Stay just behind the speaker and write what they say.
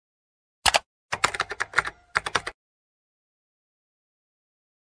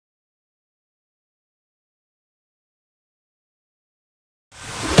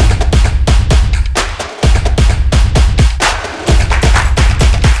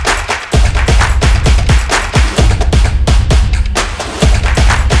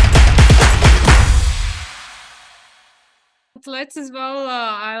let's as well.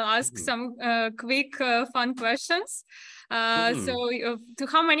 I'll ask some quick, fun questions. To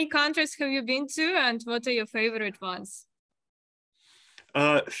how many countries have you been to, and what are your favorite ones?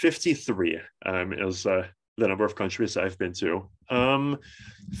 53 is the number of countries I've been to.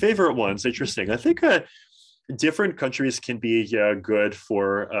 Favorite ones, interesting. I think different countries can be good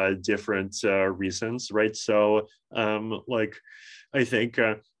for different reasons, right? So, I think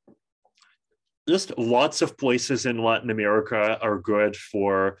just lots of places in Latin America are good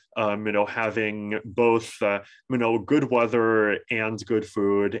for having both good weather and good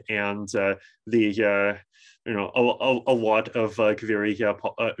food, and a lot of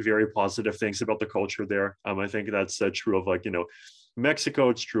very positive things about the culture there. I think that's true of Mexico.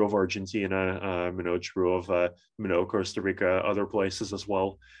 It's true of Argentina. True of Costa Rica, other places as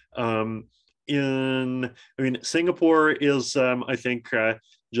well. Singapore is I think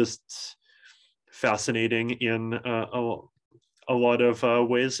just fascinating in a lot of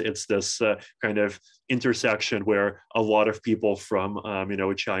ways. It's this kind of intersection where a lot of people from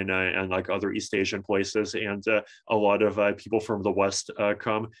China and like other East Asian places, and a lot of people from the West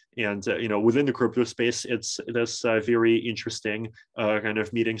come, and within the crypto space, it's this very interesting kind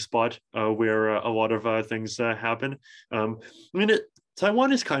of meeting spot where a lot of things happen.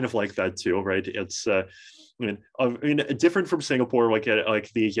 Taiwan is kind of like that too, right? It's different from Singapore, like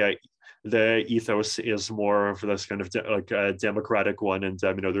the ethos is more of this kind of a democratic one, and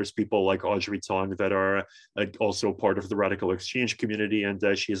there's people like Audrey Tong that are also part of the radical exchange community, and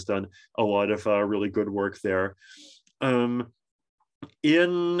she's done a lot of really good work there. In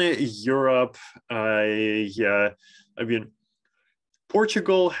Europe,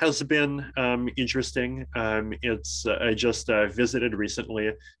 Portugal has been interesting. I just visited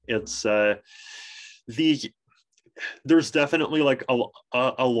recently. There's definitely like a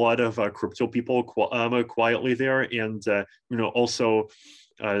lot of crypto people quietly there, and also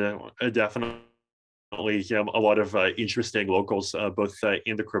definitely a lot of interesting locals, both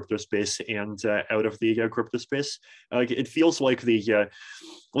in the crypto space and out of the crypto space. It feels like the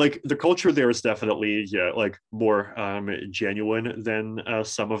culture there is definitely more genuine than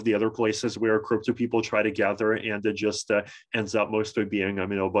some of the other places where crypto people try to gather, and it just ends up mostly being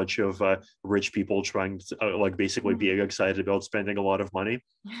a bunch of rich people trying to basically being excited about spending a lot of money.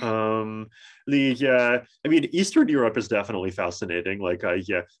 Eastern Europe is definitely fascinating. I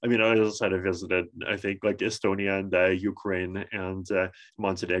just had visited, I think, like Estonia and Ukraine and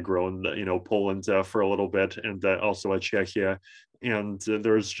Montenegro and Poland for a little bit, and also Czechia. And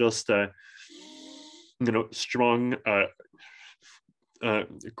there's just strong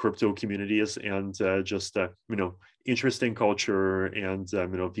crypto communities, and just interesting culture, and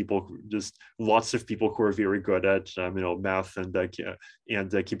people, just lots of people who are very good at math and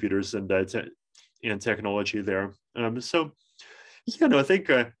computers and technology there. I think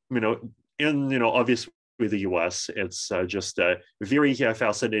and obviously the US, it's just a very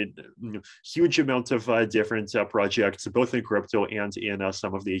fascinating, huge amount of different projects, both in crypto and in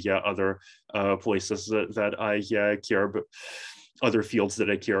some of the other places that I care about, other fields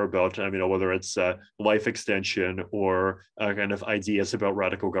that I care about, whether it's life extension or kind of ideas about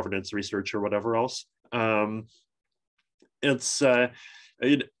radical governance research or whatever else.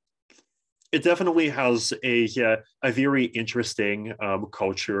 It definitely has a very interesting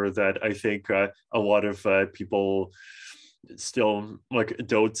culture that I think a lot of people still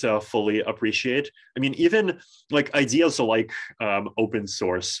don't fully appreciate. Even ideas like open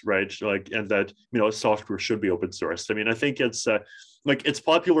source, right? And that software should be open sourced. I think it's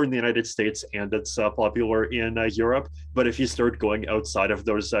popular in the United States, and it's popular in Europe. But if you start going outside of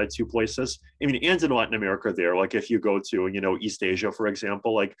those two places, and in Latin America, there, if you go to East Asia, for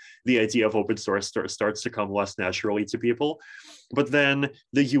example, the idea of open source starts to come less naturally to people. But then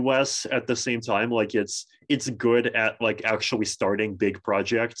the US at the same time, it's good at actually starting big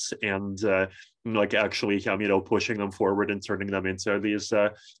projects and actually pushing them forward and turning them into these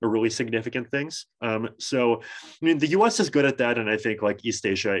really significant things. So the US is good at that, and I think East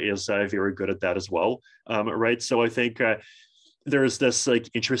Asia is very good at that as well, right? So I think there's this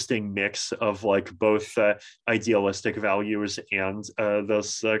interesting mix of both idealistic values and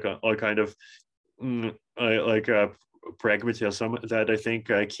this kind of pragmatism that I think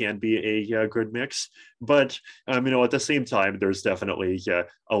can be a good mix. But at the same time, there's definitely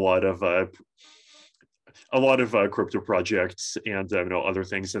a lot of a lot of crypto projects and other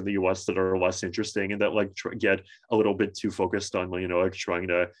things in the US that are less interesting and that like get a little bit too focused on like trying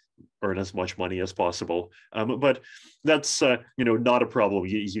to earn as much money as possible. But that's not a problem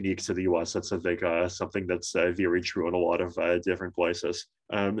unique to the US. That's I think something that's very true in a lot of different places.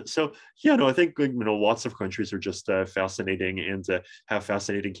 So yeah, no, I think lots of countries are just fascinating and have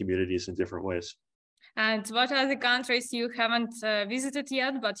fascinating communities in different ways. And what are the countries you haven't visited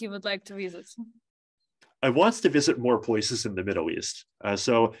yet, but you would like to visit? I want to visit more places in the Middle East.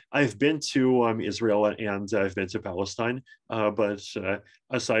 So I've been to Israel and I've been to Palestine, but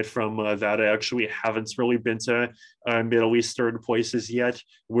aside from that, I actually haven't really been to Middle Eastern places yet,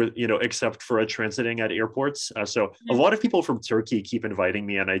 with except for transiting at airports. So a lot of people from Turkey keep inviting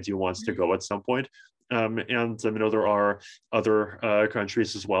me, and I do want to go at some point. And there are other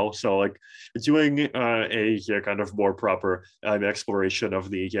countries as well. So like doing a kind of more proper exploration of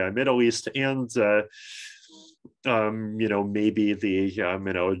the Middle East and maybe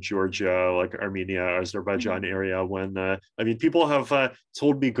the Georgia, like Armenia, Azerbaijan area. When people have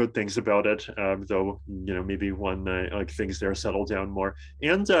told me good things about it, though maybe when like things there settle down more.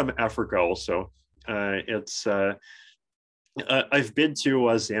 And Africa also. I've been to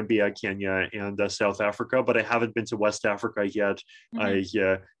Zambia, Kenya, and South Africa, but I haven't been to West Africa yet. I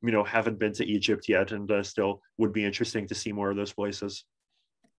haven't been to Egypt yet, and still would be interesting to see more of those places.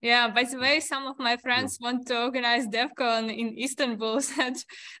 Yeah, by the way, some of my friends want to organize DevCon in Istanbul.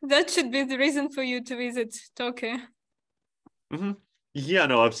 That should be the reason for you to visit Turkey. Yeah,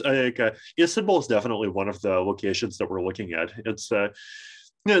 no, Istanbul is definitely one of the locations that we're looking at. It's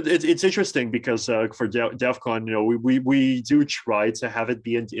interesting because for DevCon, we do try to have it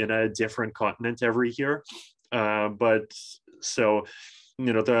be in a different continent every year, but so.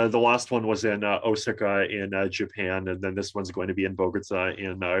 The last one was in Osaka in Japan, and then this one's going to be in Bogota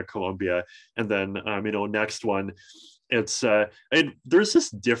in Colombia, and then next one, it's there's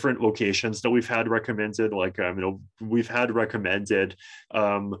just different locations that we've had recommended. Like we've had recommended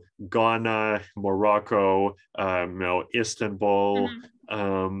Ghana, Morocco, Istanbul,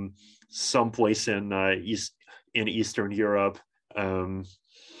 someplace in Eastern Europe,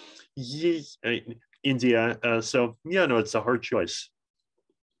 India. So yeah, no, it's a hard choice.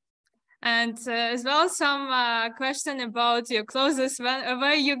 And as well, some question about your clothes.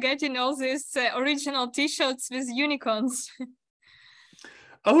 Where you getting all these original T-shirts with unicorns?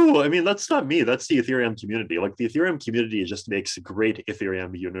 Oh, I mean, that's not me. That's the Ethereum community. Like the Ethereum community just makes great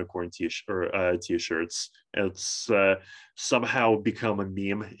Ethereum unicorn T-shirts. It's somehow become a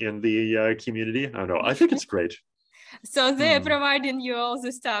meme in the community. I don't know. I think it's great. So they're providing you all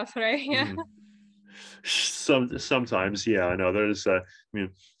the stuff, right? Yeah. Sometimes, yeah, I know there's I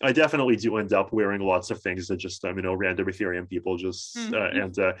definitely do end up wearing lots of things that just random Ethereum people just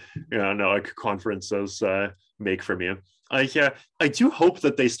like conferences make for me. I do hope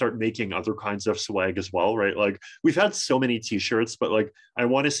that they start making other kinds of swag as well, right? Like we've had so many T-shirts, but like I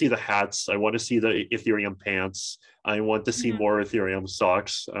want to see the hats, I want to see the Ethereum pants, I want to see more Ethereum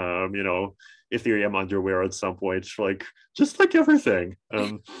socks, Ethereum underwear at some point, like just like everything.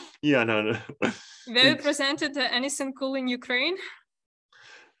 Yeah, no. Were you presented anything cool in Ukraine?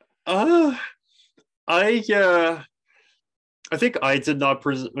 I think I did not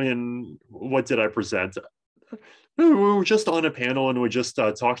present. I mean, what did I present? We were just on a panel and we just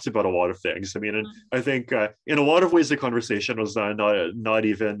talked about a lot of things. I mean, and I think in a lot of ways the conversation was not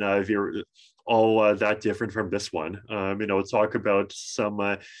even all that different from this one. Talk about some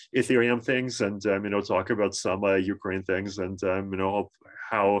Ethereum things and talk about some Ukraine things and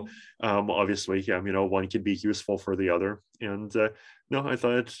how obviously one can be useful for the other. And I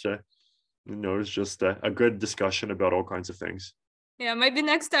thought it was just a good discussion about all kinds of things. Yeah, maybe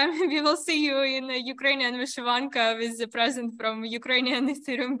next time we will see you in Ukrainian Vyshivanka with the president from Ukrainian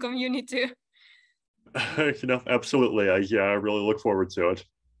Ethereum community. Absolutely. I really look forward to it.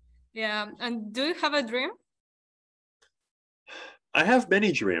 Yeah, and do you have a dream? I have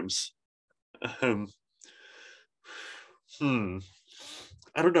many dreams. I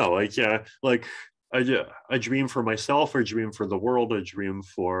don't know. I dream for myself. I dream for the world. I dream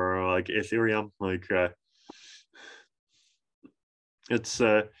for like Ethereum. Like it's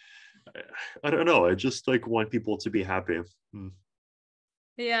I don't know. I just like want people to be happy.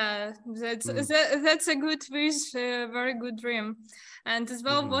 Yeah, that's a good wish, very good dream. And as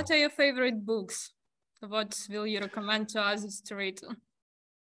well, what are your favorite books? What will you recommend to others to read?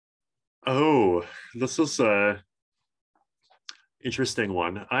 Oh, this is Interesting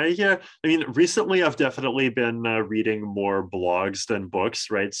one. I mean, recently I've definitely been reading more blogs than books,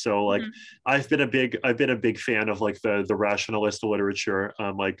 right? So like, I've been a big fan of like the rationalist literature,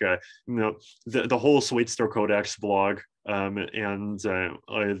 you know, the whole Sweetster Codex blog, and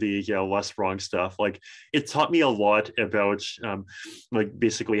the less wrong stuff. Like, it taught me a lot about like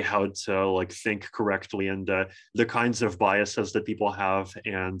basically how to like think correctly, and the kinds of biases that people have,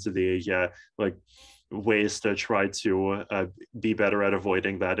 and the like ways to try to be better at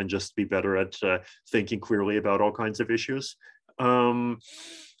avoiding that, and just be better at thinking clearly about all kinds of issues. A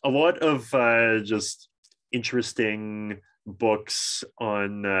lot of just interesting books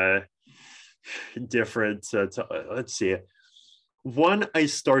on different, let's see. One I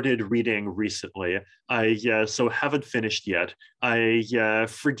started reading recently. So haven't finished yet. I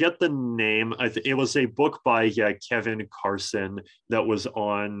forget the name. It was a book by Kevin Carson that was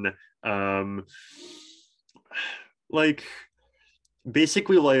on like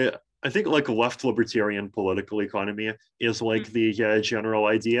basically like I think like left libertarian political economy is like the general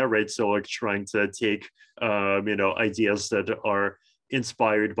idea, right? So like trying to take ideas that are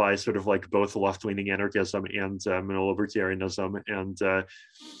inspired by sort of like both left-leaning anarchism and libertarianism, and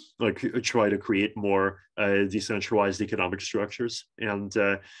like try to create more decentralized economic structures. And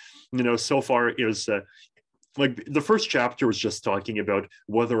so far is like the first chapter was just talking about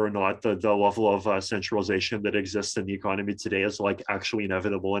whether or not the level of centralization that exists in the economy today is like actually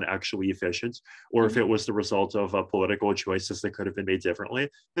inevitable and actually efficient, or if it was the result of political choices that could have been made differently.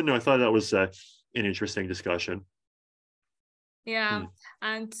 And I thought that was an interesting discussion. Yeah,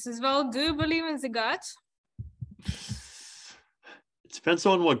 and as well, do you believe in the God? It depends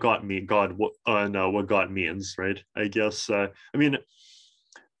on what God what God means, right? I guess. I mean,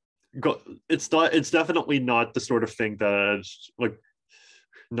 it's definitely not the sort of thing that like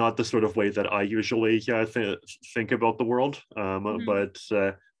not the sort of way that I usually think about the world. But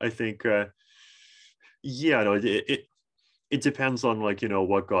I think no, it depends on like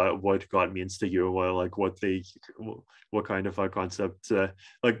what God means to you, or like what kind of a concept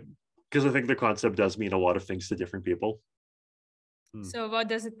like, because I think the concept does mean a lot of things to different people. So what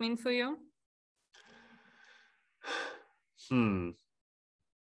does it mean for you?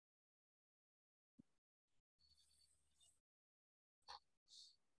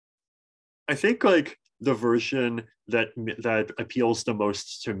 I think like the version that appeals the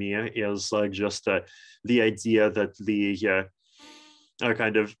most to me is like just the idea that the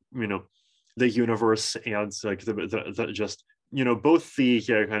kind of the universe, and like the just both the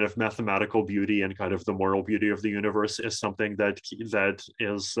kind of mathematical beauty and kind of the moral beauty of the universe is something that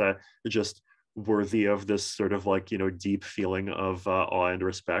is just worthy of this sort of like deep feeling of awe and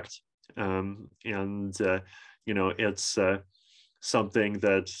respect. And it's something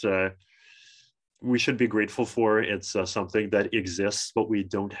that we should be grateful for. It's something that exists, but we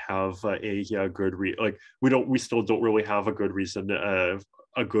don't have a good we still don't really have a good reason,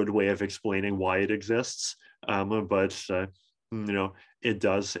 a good way of explaining why it exists. But it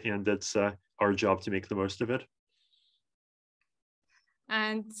does, and it's our job to make the most of it.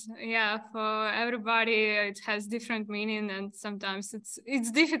 And yeah, for everybody it has different meaning, and sometimes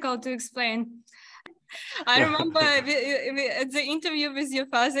it's difficult to explain. I remember at the interview with your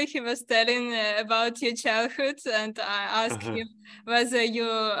father, he was telling about your childhood, and I asked him whether you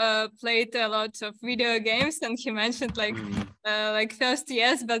played a lot of video games, and he mentioned like first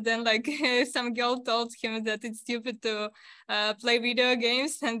yes, but then like some girl told him that it's stupid to play video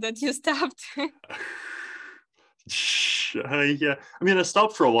games, and that you stopped. Yeah, I mean, I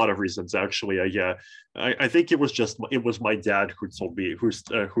stopped for a lot of reasons, actually. I think it was my dad who told me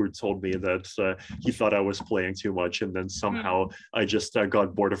that he thought I was playing too much, and then somehow I just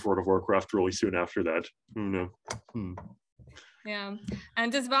got bored of World of Warcraft really soon after that. Yeah,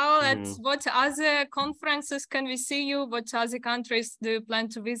 and as well, at what other conferences can we see you? What other countries do you plan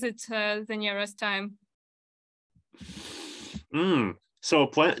to visit the nearest time? So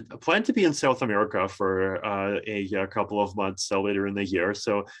plan to be in South America for a couple of months later in the year.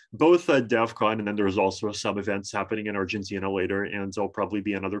 So both DEF CON, and then there's also some events happening in Argentina later, and I'll probably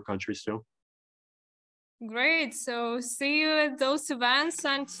be in other countries too. Great. So see you at those events,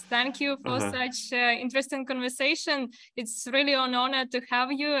 and thank you for such interesting conversation. It's really an honor to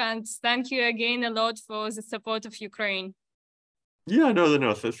have you, and thank you again a lot for the support of Ukraine. Yeah,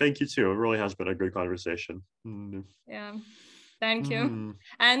 no. Thank you too. It really has been a good conversation. Yeah. Thank you.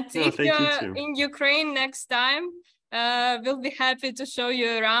 And if you're in Ukraine next time, we'll be happy to show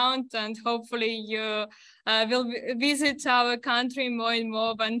you around, and hopefully you will visit our country more and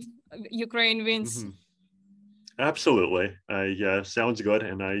more when Ukraine wins. Absolutely. Sounds good.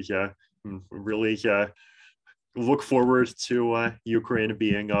 And I really look forward to Ukraine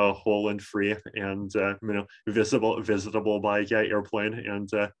being whole and free and visitable by airplane, and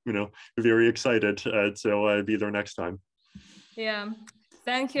very excited to be there next time. Yeah,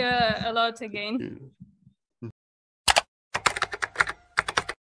 thank you a lot again.